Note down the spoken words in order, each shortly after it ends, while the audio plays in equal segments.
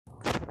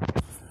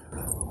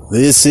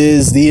This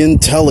is the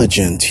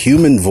Intelligent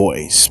Human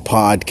Voice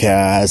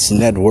Podcast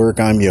Network.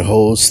 I'm your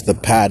host, the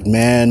Pat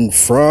Man,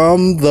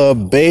 from the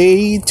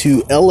Bay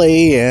to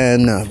LA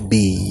and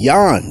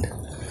beyond.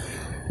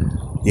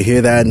 You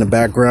hear that in the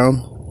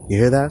background? You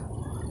hear that?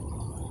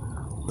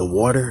 The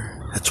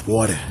water, that's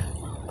water.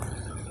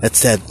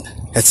 That's that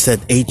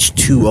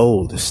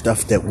H2O, the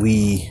stuff that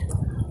we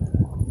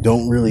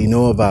don't really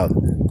know about.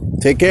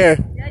 Take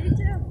care. Yeah, you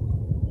too.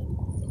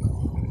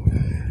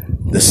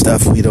 The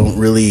stuff we don't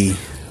really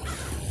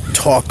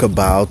talk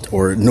about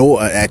or know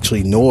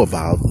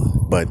about,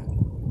 but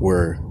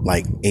we're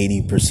like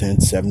 80%,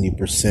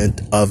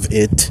 70% of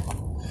it.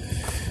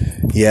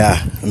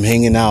 Yeah, I'm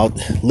hanging out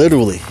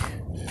literally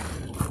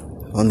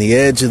on the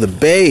edge of the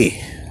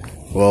bay.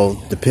 Well,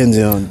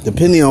 depending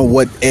on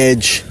what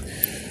edge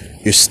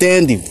you're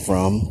standing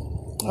from.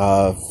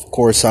 Of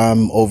course,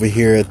 I'm over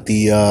here at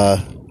the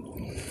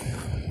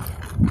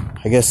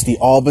the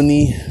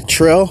Albany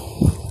Trail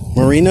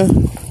Marina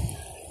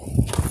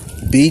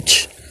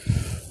Beach.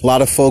 A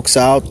lot of folks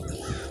out.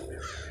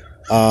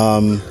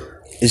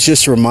 It's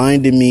just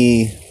reminding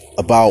me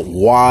about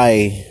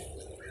why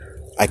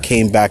I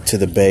came back to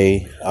the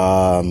Bay,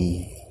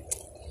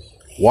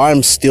 why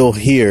I'm still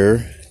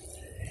here,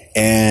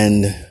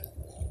 and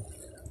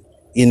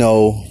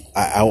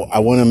I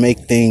want to make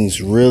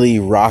things really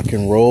rock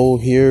and roll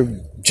here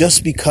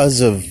just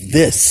because of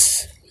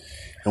this.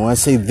 And when I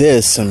say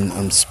this,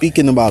 I'm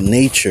speaking about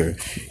nature.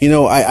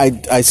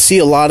 I see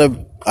a lot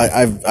of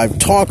I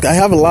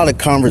have a lot of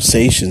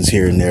conversations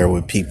here and there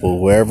with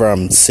people wherever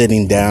I'm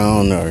sitting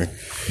down, or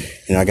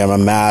I got my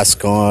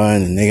mask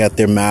on and they got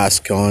their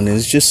mask on.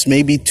 It's just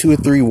maybe 2 or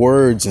 3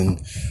 words, and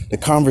the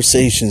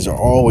conversations are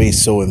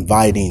always so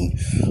inviting,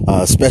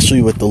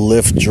 especially with the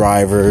Lyft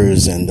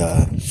drivers and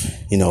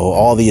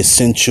all the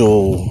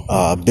essential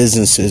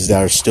businesses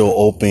that are still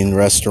open,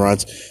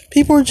 restaurants.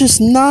 People are just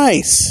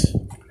nice.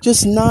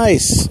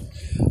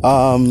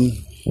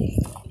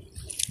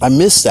 I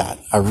miss that.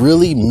 I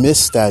really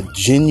miss that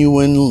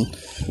genuine,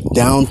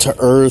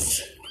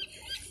 down-to-earth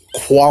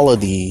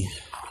quality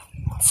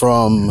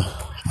from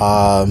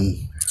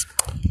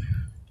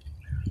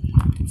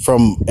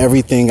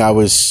everything I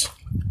was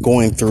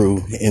going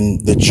through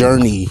in the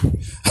journey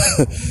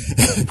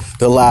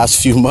the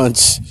last few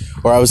months,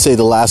 or I would say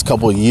the last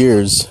couple of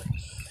years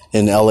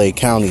in LA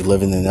County,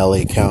 living in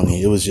LA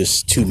County. It was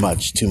just too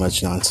much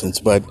nonsense.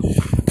 But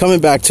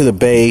coming back to the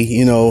Bay,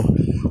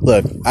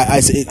 look,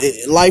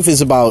 life is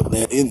about,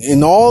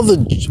 in all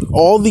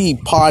the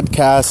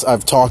podcasts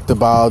I've talked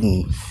about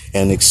and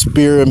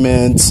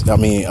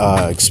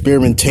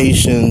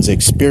experimentations,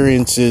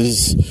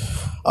 experiences,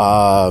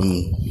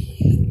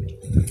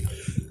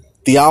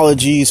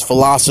 theologies,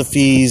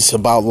 philosophies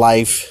about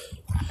life.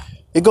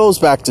 It goes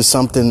back to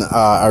something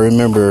I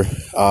remember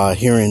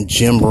hearing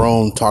Jim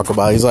Rohn talk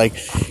about. He's like,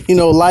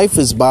 life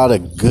is about a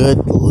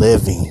good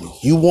living.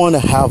 You want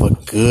to have a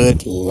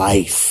good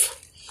life.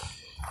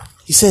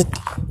 He said,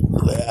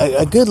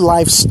 a good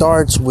life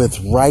starts with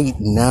right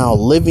now,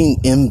 living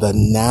in the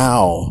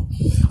now,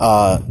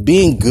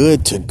 being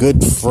good to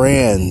good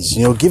friends,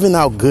 giving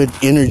out good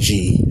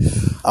energy,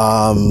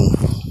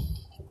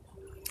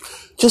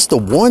 just the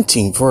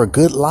wanting for a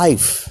good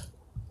life,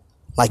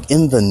 like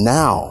in the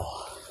now.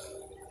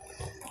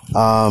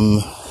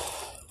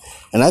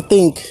 And I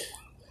think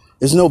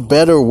there's no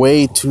better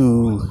way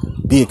to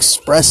be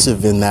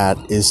expressive in that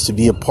is to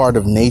be a part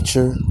of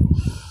nature,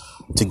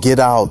 to get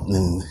out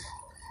and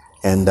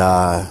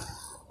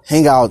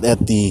hang out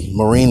at the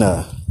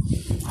marina,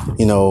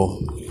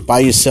 by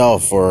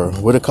yourself or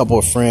with a couple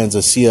of friends.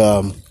 I see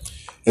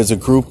there's a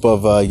group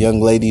of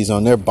young ladies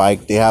on their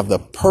bike. They have the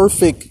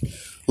perfect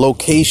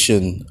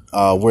location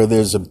where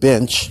there's a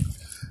bench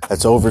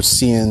that's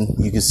overseeing.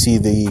 You can see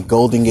the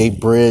Golden Gate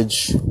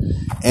Bridge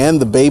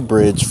and the Bay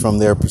Bridge from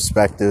their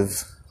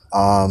perspective.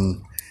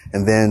 And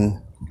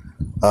then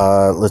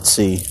let's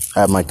see.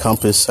 I have my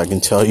compass. I can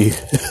tell you.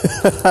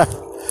 I'm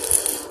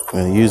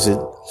going to use it.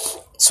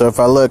 So if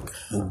I look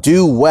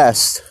due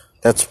west,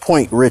 that's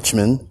Point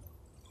Richmond.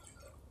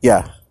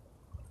 Yeah.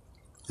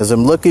 As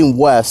I'm looking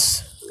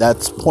west,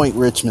 that's Point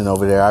Richmond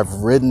over there. I've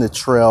ridden the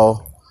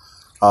trail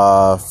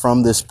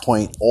from this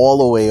point all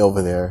the way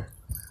over there.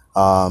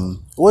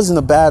 It wasn't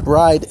a bad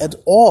ride at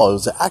all. It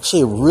was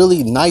actually a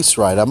really nice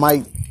ride. I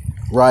might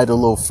ride a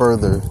little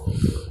further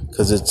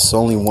because it's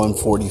only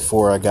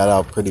 1:44. I got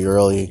out pretty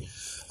early.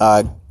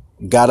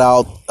 Got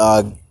out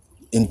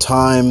in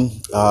time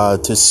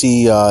to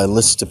see and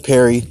listen to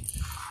Perry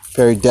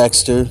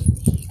Dexter.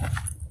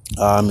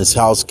 I'm his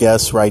house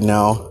guest right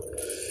now,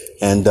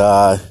 and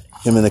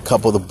him and a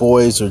couple of the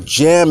boys are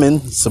jamming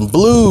some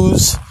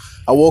blues.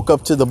 I woke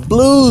up to the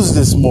blues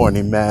this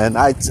morning, man.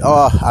 I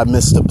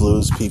miss the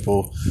blues,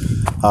 people.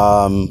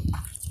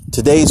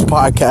 Today's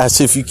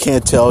podcast, if you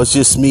can't tell, it's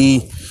just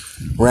me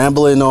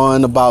rambling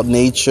on about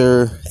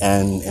nature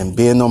and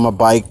being on my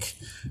bike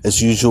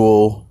as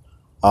usual.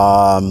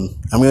 I'm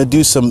going to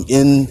do some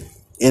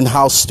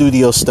in-house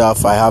studio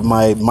stuff. I have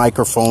my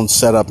microphone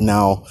set up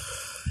now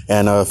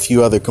and a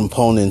few other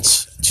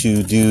components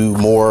to do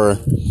more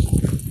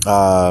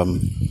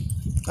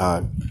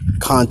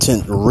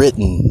content,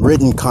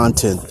 written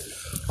content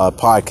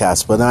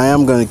podcasts, but I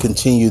am going to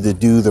continue to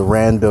do the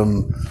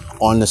random,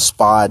 on the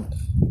spot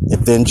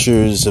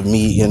adventures of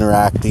me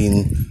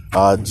interacting,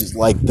 just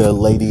like the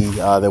lady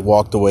that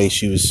walked away.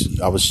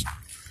 I was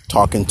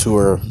talking to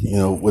her,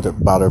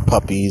 about her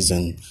puppies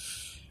and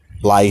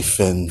life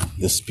and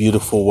this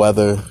beautiful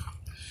weather.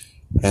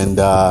 And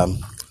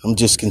I'm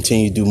just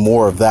continue to do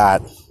more of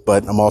that,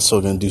 but I'm also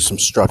going to do some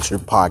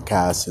structured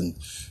podcasts and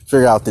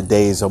figure out the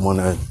days I want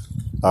to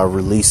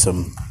release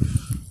them.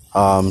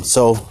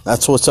 So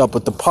that's what's up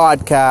with the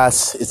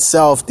podcast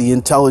itself, the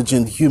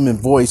Intelligent Human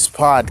Voice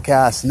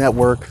Podcast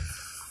Network.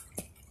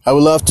 I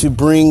would love to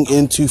bring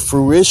into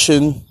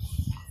fruition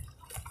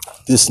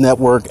this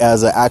network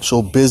as an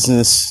actual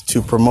business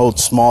to promote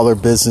smaller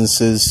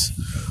businesses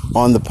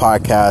on the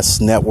podcast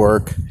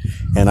network.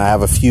 And I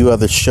have a few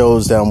other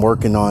shows that I'm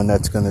working on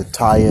that's going to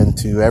tie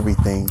into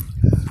everything.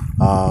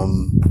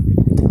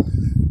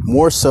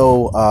 More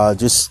so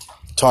just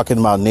talking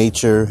about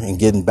nature and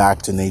getting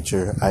back to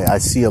nature. I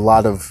see a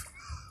lot of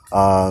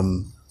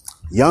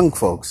young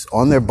folks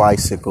on their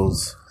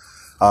bicycles.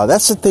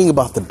 That's the thing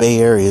about the Bay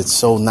Area. It's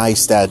so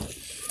nice that,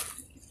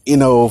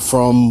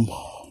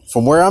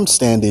 from where I'm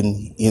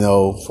standing,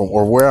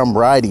 or where I'm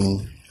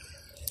riding,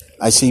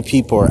 I see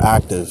people are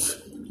active.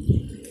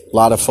 A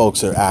lot of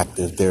folks are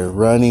active. They're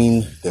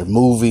running, they're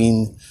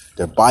moving,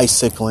 they're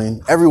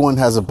bicycling. Everyone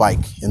has a bike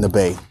in the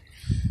Bay.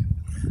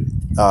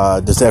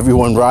 Does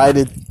everyone ride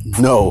it?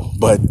 No,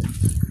 but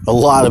a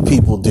lot of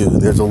people do.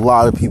 There's a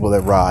lot of people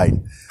that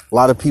ride. A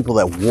lot of people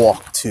that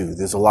walk too.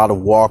 There's a lot of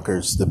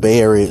walkers. The Bay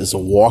Area is a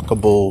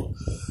walkable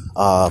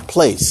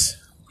place.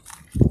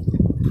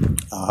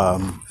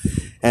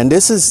 And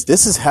this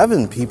is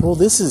heaven, people.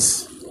 This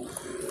is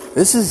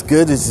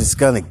good as it's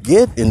gonna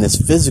get in this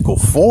physical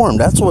form.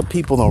 That's what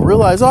people don't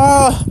realize.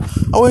 I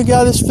went and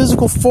got this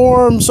physical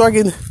form so I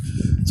can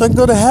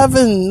go to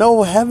heaven.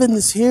 No, heaven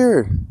is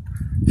here.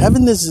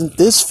 Heaven isn't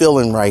this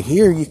feeling right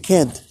here. You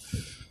can't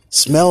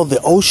smell the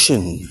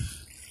ocean. You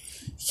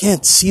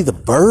can't see the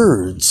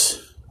birds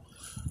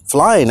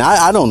flying.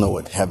 I don't know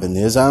what heaven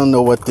is. I don't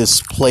know what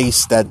this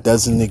place that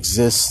doesn't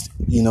exist,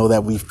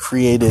 that we've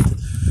created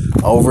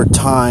over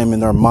time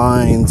in our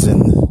minds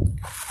and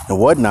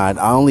whatnot.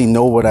 I only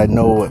know what I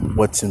know,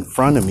 what's in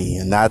front of me,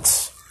 and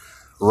that's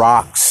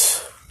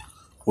rocks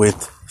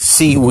with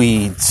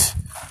seaweeds,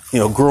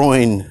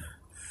 growing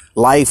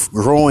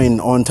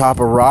on top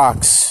of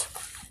rocks,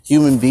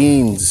 human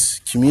beings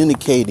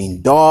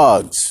communicating,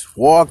 dogs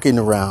walking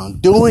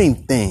around, doing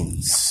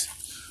things,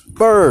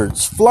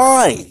 birds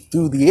flying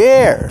through the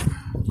air,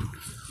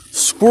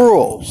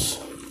 squirrels,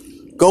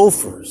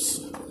 gophers.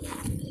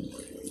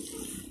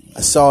 I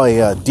saw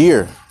a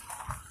deer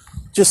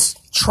just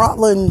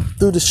trotting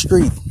through the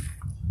street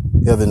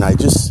the other night.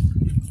 Just,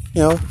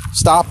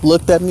 stopped,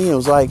 looked at me, and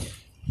was like,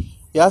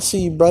 "Yeah, I see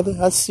you, brother.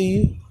 I see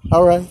you.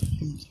 All right.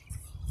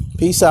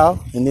 Peace out."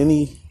 And then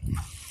he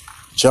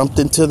jumped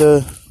into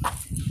the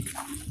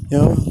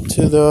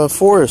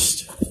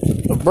forest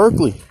of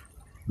Berkeley.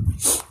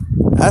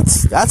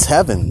 That's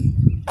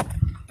heaven.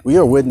 We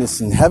are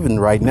witnessing heaven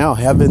right now,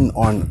 heaven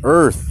on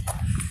earth.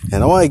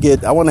 And I want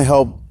to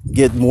help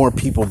get more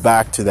people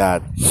back to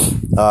that.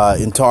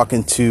 In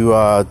talking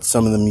to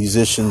some of the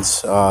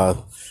musicians,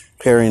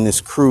 Perry and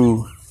his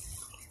crew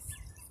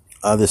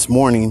this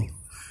morning,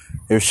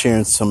 we're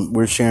sharing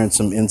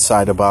some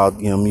insight about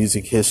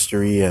music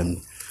history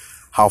and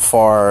how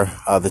far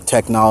the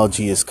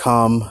technology has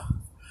come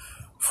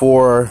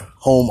for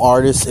home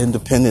artists,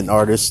 independent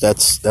artists.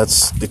 That's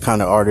the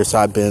kind of artist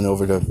I've been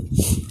over the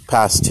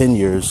past 10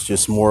 years,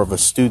 just more of a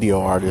studio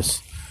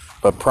artist.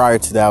 But prior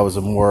to that, I was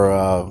more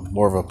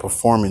of a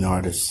performing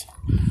artist.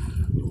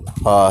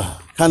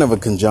 Kind of a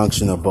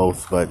conjunction of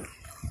both, but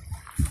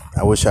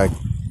I wish I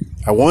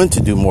wanted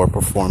to do more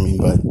performing,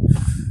 but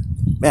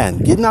man,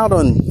 getting out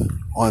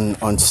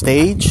on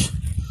stage,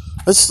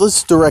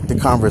 let's direct the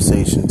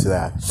conversation to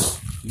that.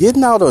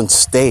 Getting out on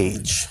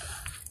stage,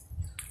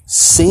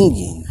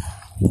 singing,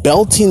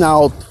 belting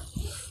out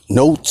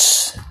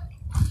notes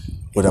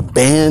with a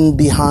band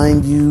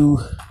behind you,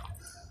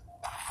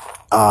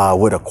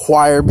 with a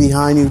choir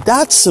behind you,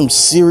 that's some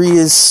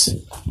serious,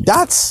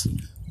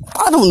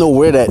 I don't know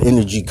where that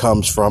energy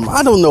comes from.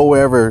 I don't know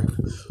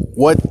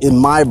what in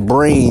my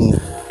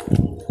brain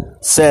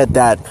said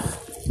that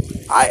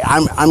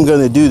I'm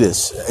going to do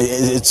this.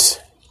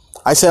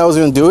 I said I was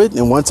going to do it,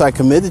 and once I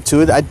committed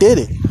to it, I did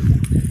it.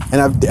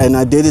 And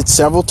I did it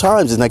several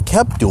times, and I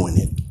kept doing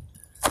it.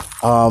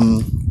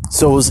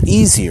 So it was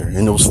easier,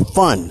 and it was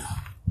fun.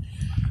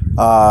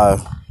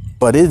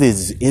 But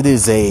it's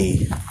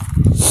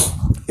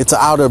an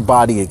outer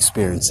body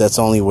experience. That's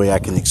the only way I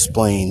can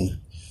explain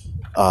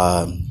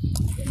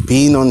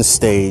being on the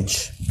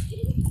stage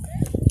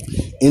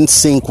in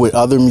sync with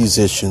other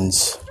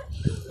musicians.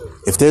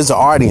 If there's an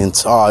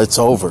audience, it's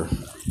over.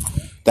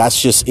 That's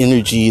just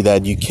energy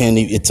that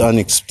it's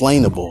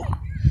unexplainable.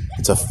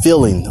 It's a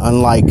feeling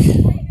unlike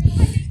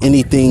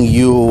anything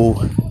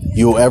you'll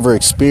you'll ever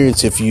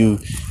experience if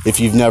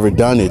you've never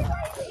done it.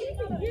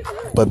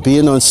 But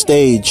being on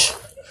stage,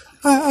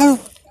 I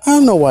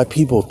don't know why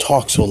people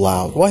talk so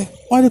loud. Why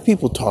do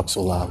people talk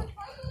so loud?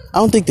 I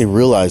don't think they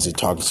realize they're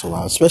talking so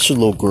loud, especially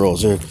little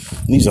girls.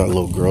 These aren't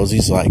little girls.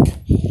 These like,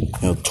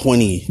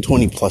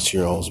 20 plus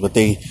year olds, but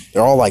they're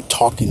all like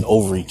talking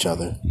over each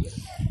other.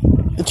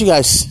 Did you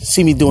guys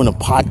see me doing a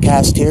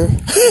podcast here?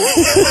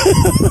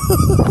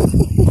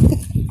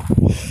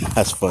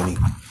 That's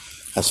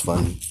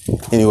funny.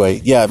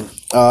 Anyway, yeah.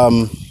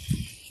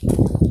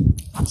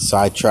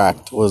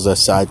 Sidetracked. What was I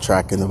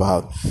sidetracking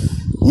about?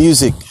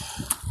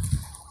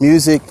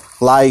 Music,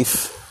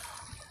 life,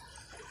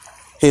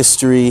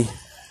 history,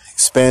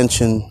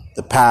 expansion,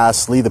 the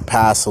past. Leave the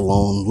past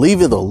alone.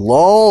 Leave it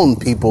alone,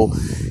 people.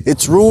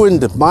 It's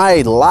ruined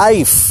my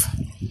life.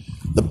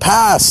 The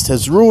past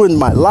has ruined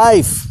my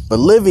life. But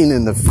living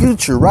in the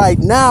future right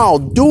now,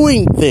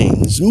 doing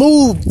things,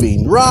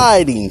 moving,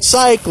 riding,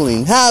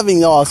 cycling,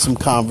 having awesome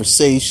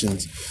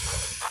conversations,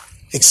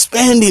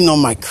 expanding on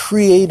my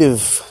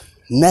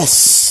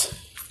creativeness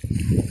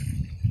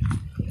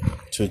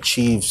to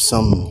achieve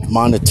some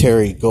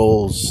monetary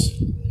goals.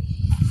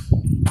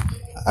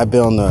 I've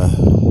been on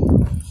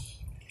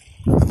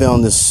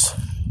this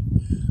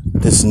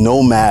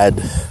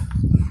nomad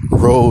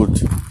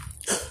road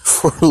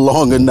for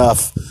long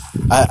enough.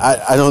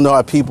 I don't know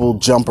how people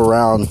jump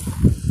around.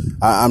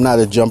 I'm not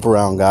a jump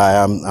around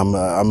guy. I'm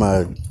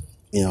a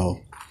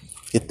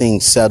get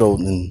things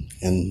settled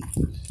and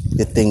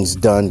get things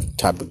done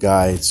type of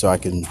guy, so I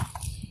can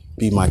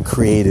be my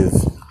creative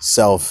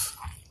self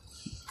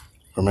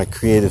all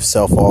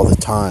the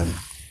time.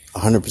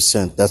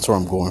 100%. That's what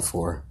I'm going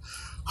for.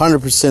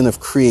 100% of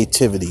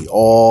creativity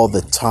all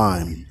the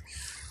time.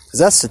 Because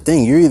that's the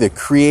thing. You're either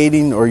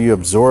creating or you're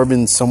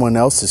absorbing someone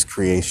else's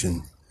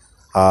creation.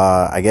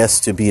 I guess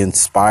to be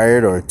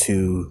inspired or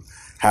to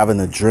have an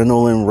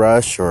adrenaline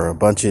rush or a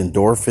bunch of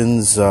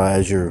endorphins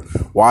as you're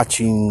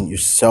watching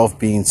yourself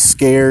being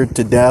scared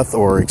to death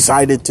or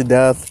excited to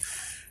death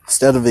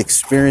instead of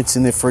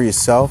experiencing it for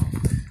yourself.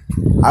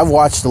 I've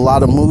watched a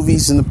lot of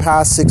movies in the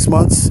past 6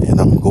 months, and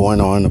I'm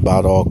going on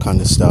about all kind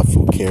of stuff.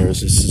 Who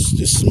cares? This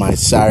is my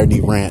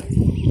Saturday rant,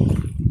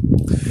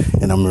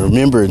 and I'm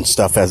remembering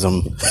stuff as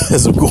I'm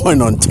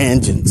going on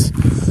tangents.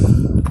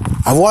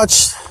 I've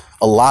watched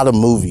a lot of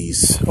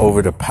movies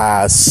over the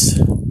past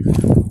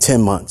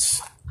 10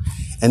 months.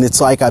 And it's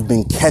like I've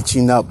been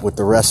catching up with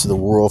the rest of the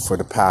world for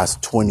the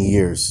past 20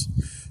 years.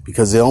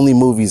 Because the only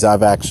movies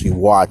I've actually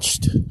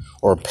watched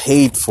or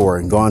paid for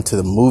and gone to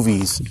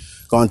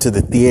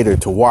the theater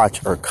to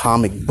watch are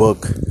comic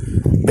book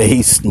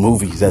based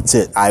movies. That's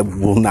it. I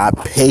will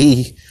not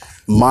pay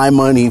my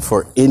money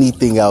for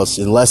anything else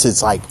unless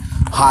it's like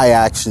high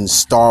action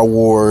Star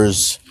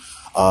Wars,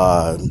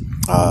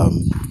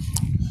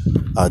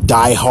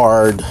 Die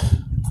Hard,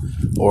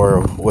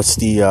 or what's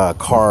the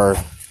car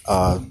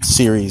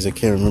series? I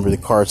can't remember the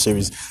car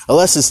series.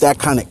 Unless it's that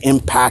kind of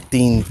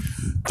impacting,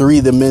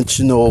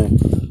 three-dimensional,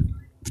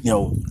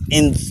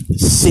 in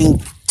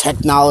sync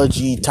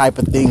technology type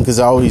of thing. Because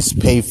I always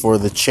pay for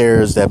the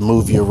chairs that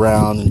move you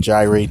around and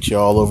gyrate you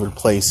all over the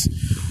place.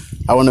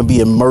 I want to be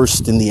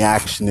immersed in the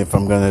action if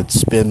I'm going to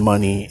spend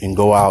money and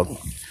go out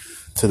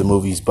to the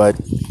movies. But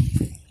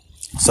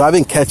so I've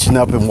been catching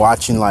up and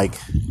watching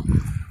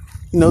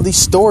these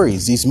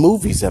stories, these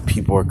movies that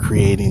people are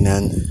creating,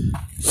 and,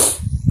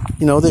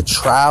 they're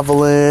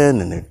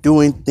traveling and they're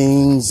doing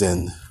things,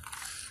 and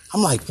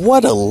I'm like,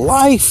 what a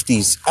life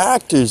these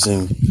actors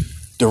and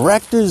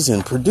directors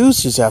and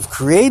producers have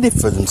created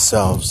for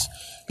themselves.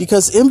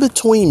 Because in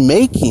between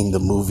making the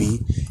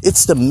movie,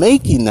 it's the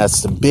making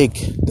that's the big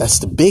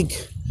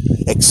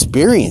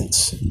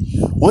experience.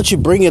 Once you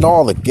bring it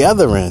all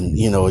together and,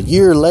 a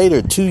year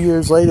later, 2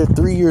 years later,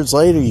 3 years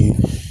later, you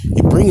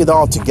bring it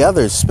all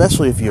together,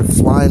 especially if you're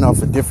flying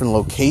off of different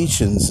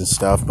locations and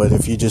stuff. But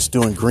if you're just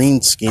doing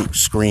green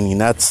screening,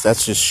 that's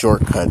just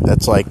shortcut.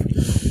 That's like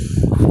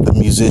the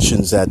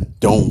musicians that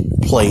don't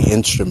play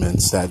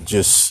instruments, that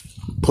just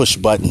push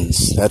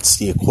buttons. That's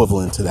the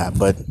equivalent to that.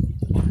 But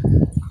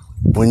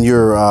when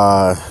you're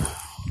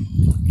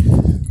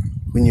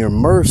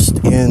immersed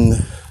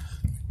in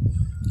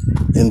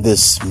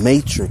this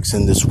matrix,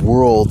 in this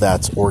world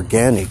that's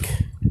organic,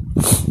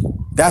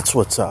 that's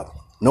what's up.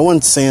 No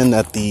one's saying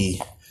that the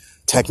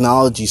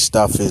technology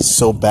stuff is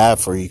so bad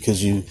for you,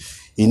 because you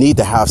need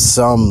to have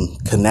some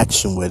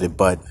connection with it,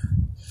 but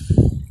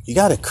you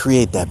got to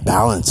create that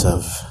balance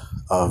of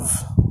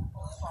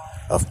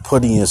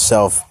putting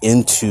yourself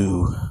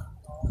into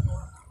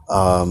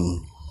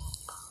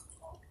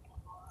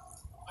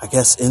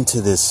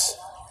into this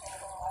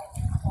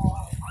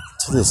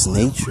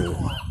nature.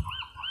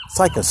 It's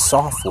like a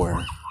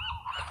software.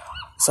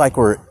 It's like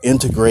we're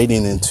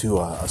integrating into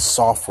a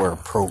software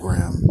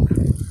program.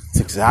 It's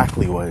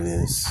exactly what it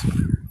is.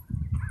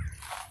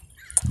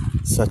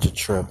 Such a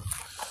trip.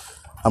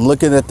 I'm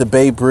looking at the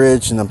Bay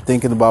Bridge and I'm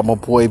thinking about my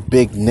boy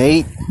Big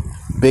Nate.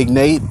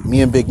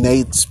 Me and Big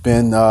Nate's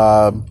been,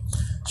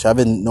 I've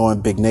been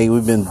knowing Big Nate.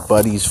 We've been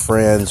buddies,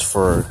 friends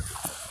for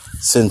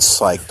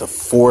since like the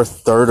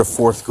third or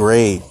fourth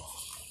grade.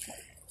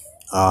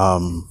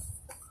 And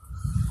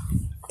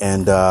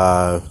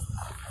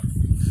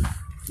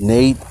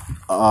Nate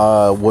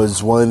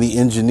was one of the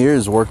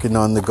engineers working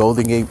on the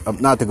Golden Gate,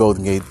 not the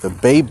Golden Gate, the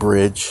Bay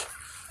Bridge.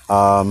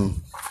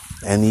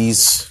 And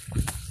he's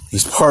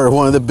part of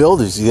one of the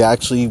builders. He's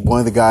actually one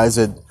of the guys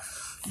that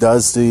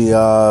does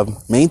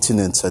the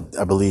maintenance.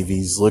 I believe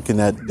he's looking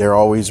at, they're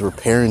always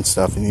repairing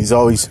stuff, and he's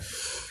always,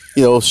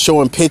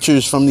 showing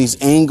pictures from these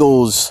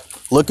angles,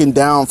 looking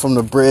down from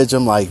the bridge.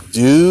 I'm like,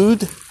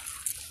 dude,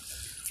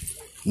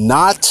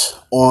 not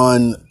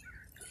on.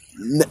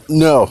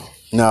 No.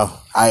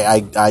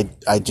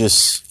 I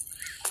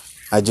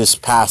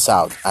just pass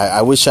out.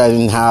 I wish I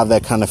didn't have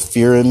that kind of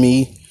fear in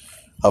me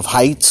of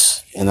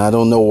heights, and I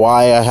don't know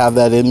why I have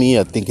that in me.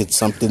 I think it's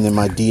something in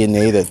my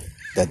DNA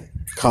that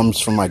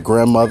comes from my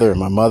grandmother and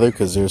my mother,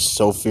 because they're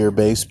so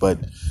fear-based. But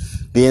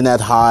being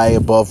that high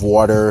above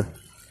water,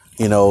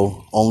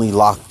 only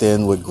locked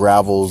in with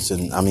gravels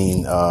and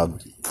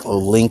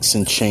links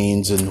and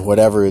chains and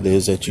whatever it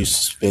is that you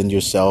suspend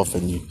yourself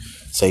and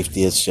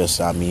safety, it's just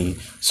not me.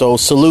 So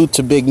salute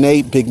to Big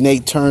Nate. Big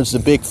Nate turns the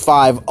big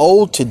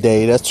 50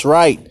 today. That's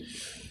right.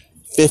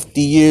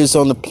 50 years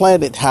on the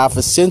planet, half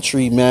a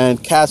century, man.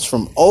 Cats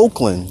from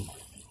Oakland.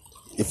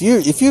 If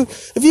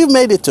you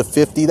made it to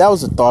 50, that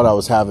was a thought I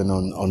was having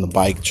on the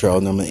bike trail,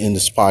 and I'm gonna end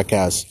this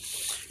podcast.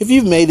 If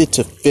you've made it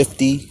to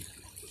 50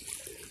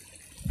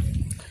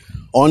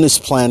 on this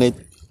planet,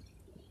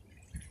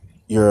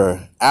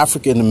 you're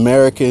African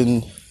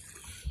American,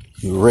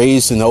 you're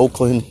raised in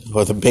Oakland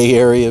or the Bay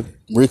Area,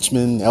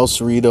 Richmond, El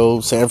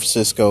Cerrito, San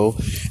Francisco,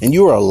 and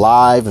you are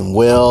alive and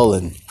well,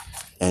 and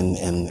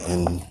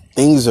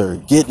things are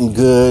getting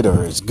good,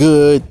 or as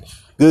good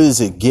as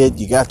it get.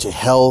 You got your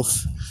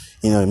health,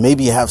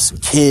 maybe you have some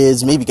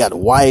kids, maybe you got a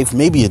wife,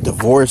 maybe you're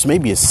divorced,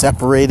 maybe you're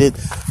separated.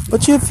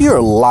 But if you're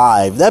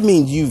alive, that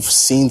means you've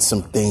seen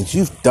some things,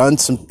 you've done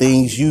some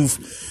things,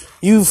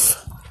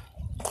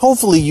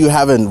 hopefully you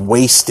haven't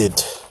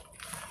wasted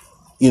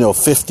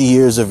 50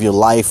 years of your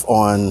life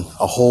on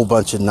a whole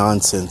bunch of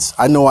nonsense.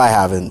 I know I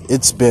haven't.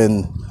 It's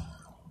been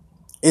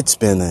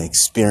an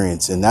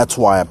experience, and that's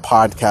why I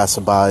podcast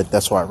about it.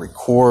 That's why I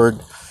record,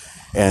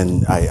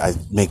 and I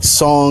make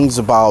songs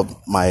about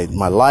my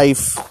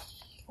life,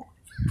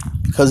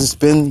 because it's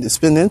been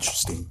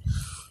interesting.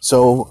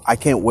 So I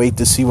can't wait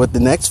to see what the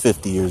next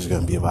 50 years are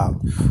going to be about.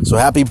 So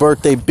happy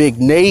birthday, Big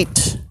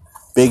Nate.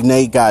 Big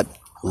Nate got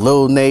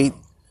Little Nate,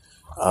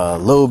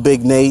 Little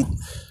Big Nate,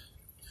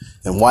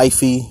 and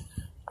wifey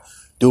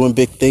doing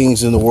big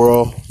things in the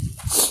world.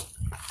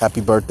 Happy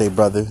birthday,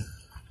 brother.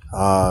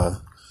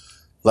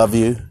 Love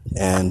you.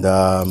 And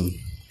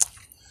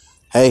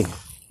hey,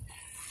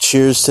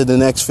 cheers to the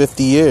next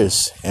 50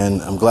 years.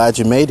 And I'm glad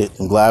you made it.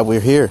 I'm glad we're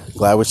here. I'm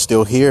glad we're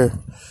still here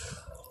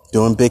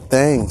doing big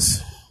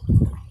things.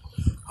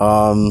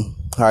 All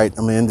right,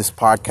 I'm going to end this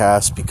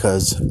podcast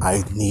because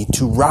I need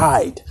to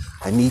ride.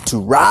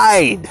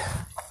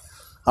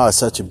 Oh, it's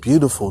such a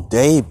beautiful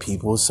day,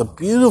 people. It's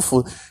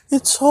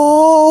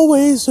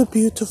always a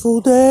beautiful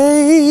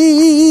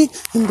day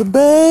in the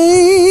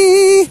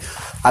Bay.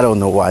 I don't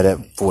know why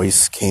that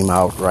voice came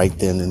out right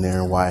then and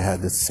there and why I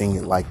had to sing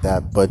it like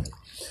that, but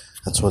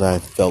that's what I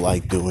felt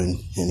like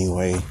doing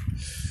anyway.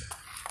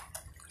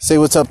 Say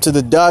what's up to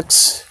the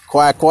ducks.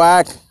 Quack,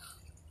 quack.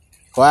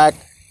 Quack.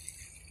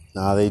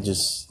 Nah, they're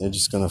just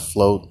going to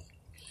float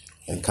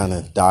and kind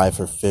of dive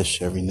for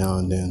fish every now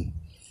and then.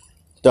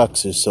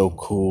 Ducks are so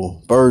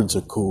cool. Birds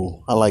are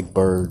cool. I like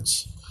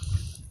birds.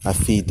 I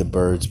feed the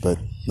birds, but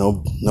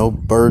no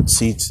bird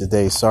seats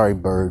today. Sorry,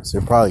 birds.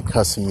 They're probably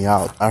cussing me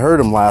out. I heard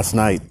them last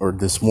night or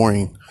this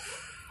morning.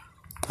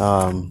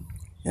 But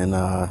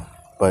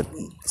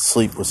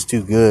sleep was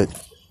too good.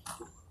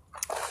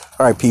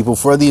 All right, people,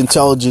 for the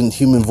Intelligent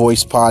Human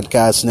Voice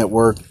Podcast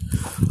Network,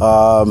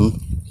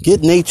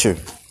 get nature.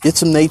 Get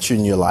some nature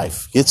in your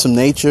life. Get some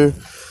nature.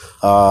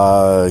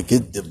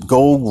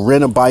 Go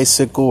rent a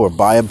bicycle or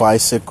buy a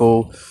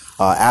bicycle.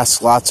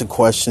 Ask lots of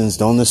questions.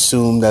 Don't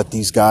assume that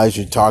these guys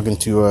you're talking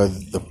to are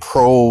the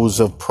pros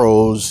of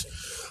pros.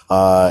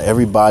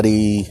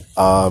 Everybody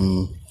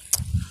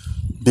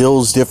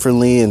builds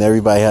differently, and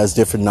everybody has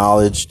different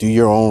knowledge. Do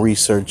your own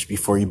research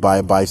before you buy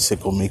a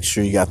bicycle. Make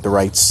sure you got the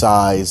right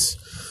size.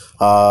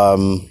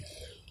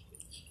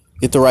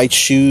 Get the right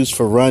shoes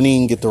for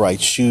running. Get the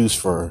right shoes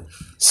for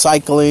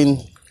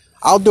cycling.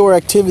 Outdoor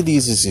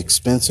activities is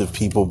expensive,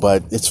 people,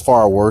 but it's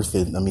far worth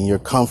it. I mean, your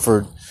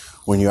comfort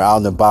when you're out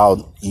and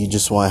about, you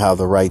just want to have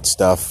the right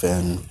stuff,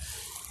 and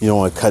you don't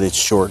want to cut it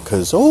short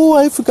because,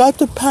 I forgot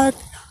to pack,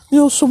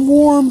 some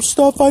warm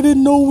stuff. I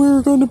didn't know we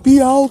were going to be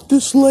out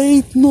this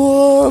late,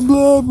 blah,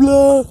 blah,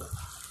 blah.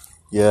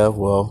 Yeah,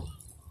 well,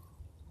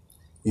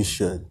 you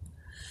should.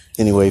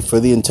 Anyway, for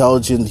the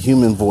Intelligent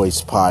Human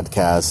Voice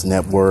Podcast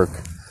Network,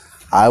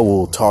 I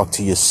will talk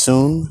to you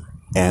soon,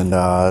 and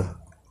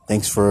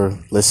thanks for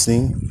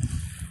listening,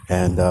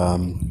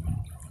 and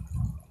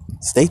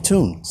stay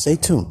tuned.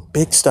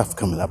 Big stuff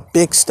coming up.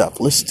 Big stuff.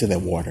 Listen to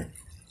that water.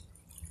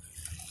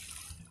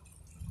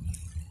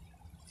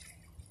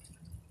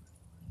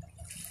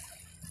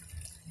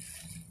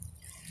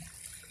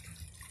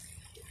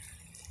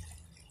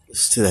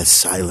 Listen to that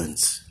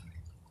silence.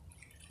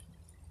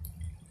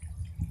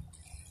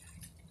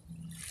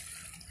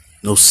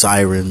 No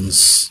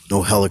sirens,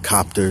 no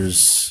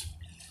helicopters,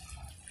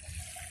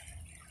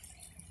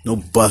 no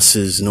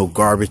buses, no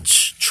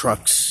garbage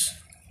trucks.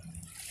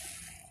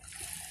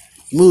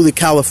 Move to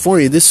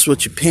California, this is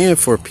what you're paying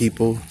for,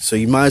 people. So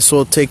you might as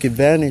well take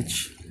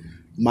advantage.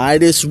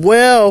 Might as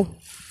well.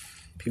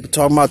 People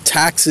talking about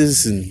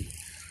taxes and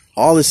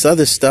all this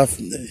other stuff.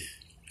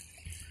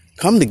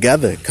 Come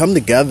together. Come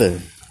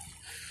together.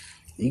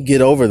 You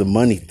get over the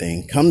money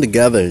thing. Come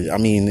together. I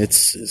mean,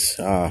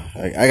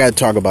 I got to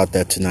talk about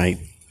that tonight.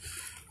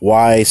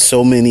 Why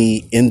so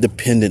many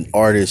independent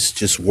artists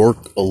just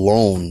work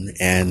alone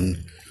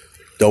and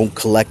don't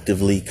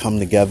collectively come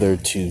together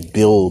to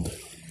build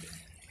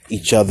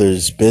each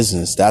other's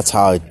business. That's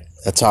how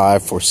I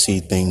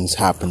foresee things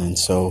happening.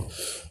 So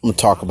I'm going to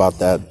talk about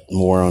that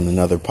more on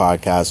another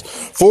podcast.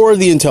 For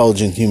the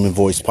Intelligent Human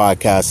Voice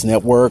Podcast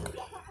Network,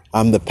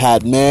 I'm the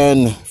Pat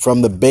Man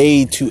from the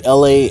Bay to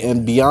LA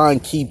and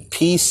beyond. Keep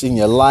peace in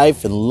your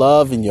life and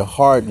love in your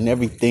heart, and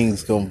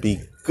everything's going to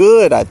be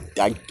good.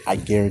 I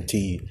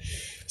guarantee you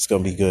it's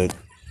going to be good.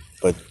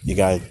 But you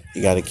got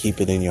to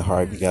keep it in your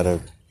heart. You got to,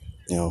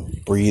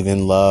 breathe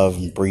in love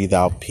and breathe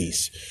out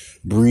peace.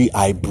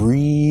 I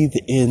breathe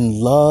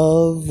in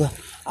love.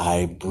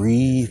 I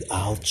breathe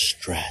out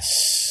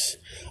stress.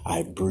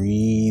 I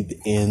breathe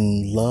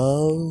in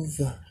love.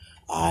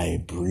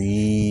 I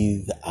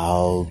breathe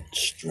out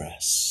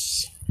stress.